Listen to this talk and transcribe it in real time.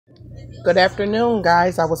Good afternoon,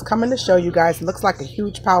 guys. I was coming to show you guys, it looks like a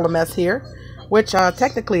huge pile of mess here, which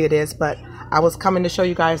technically it is, but I was coming to show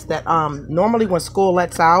you guys that normally when school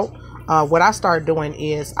lets out, what I start doing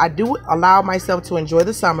is I do allow myself to enjoy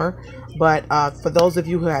the summer, but for those of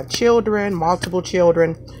you who have children, multiple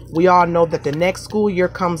children, we all know that the next school year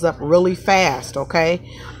comes up really fast, okay?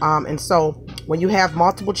 And so when you have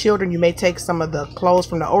multiple children, you may take some of the clothes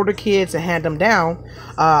from the older kids and hand them down,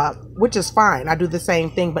 which is fine. I do the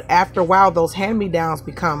same thing, but after a while, those hand-me-downs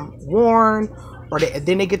become worn, or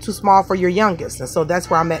then they get too small for your youngest. And so that's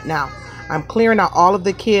where I'm at now. I'm clearing out all of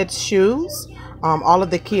the kids' shoes, all of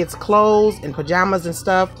the kids' clothes and pajamas and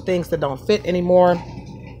stuff, things that don't fit anymore.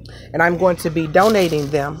 And I'm going to be donating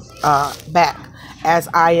them back as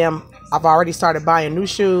I've already started buying new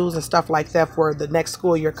shoes and stuff like that for the next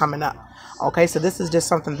school year coming up. Okay, so this is just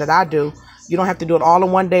something that I do. You don't have to do it all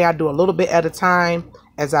in one day. I do a little bit at a time.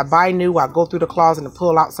 As I buy new, I go through the closet and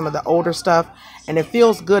pull out some of the older stuff. And it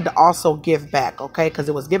feels good to also give back, okay, because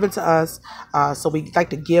it was given to us. So we like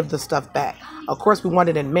to give the stuff back. Of course, we want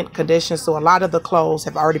it in mint condition. So a lot of the clothes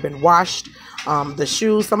have already been washed. The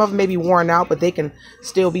shoes, some of them may be worn out, but they can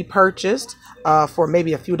still be purchased for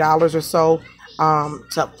maybe a few dollars or so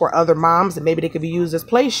for other moms. And maybe they could be used as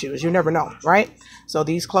play shoes. You never know, right? So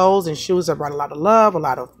these clothes and shoes have brought a lot of love, a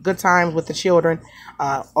lot of good times with the children.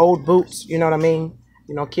 Old boots, you know what I mean?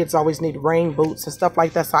 You know, kids always need rain boots and stuff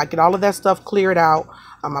like that. So I get all of that stuff cleared out.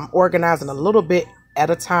 I'm organizing a little bit at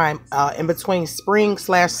a time in between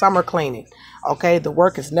spring/summer cleaning. Okay, the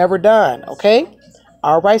work is never done. Okay.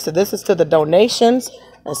 All right. So this is to the donations.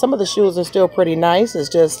 And some of the shoes are still pretty nice. It's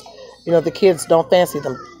just, you know, the kids don't fancy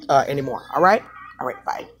them anymore. All right. All right.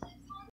 Bye.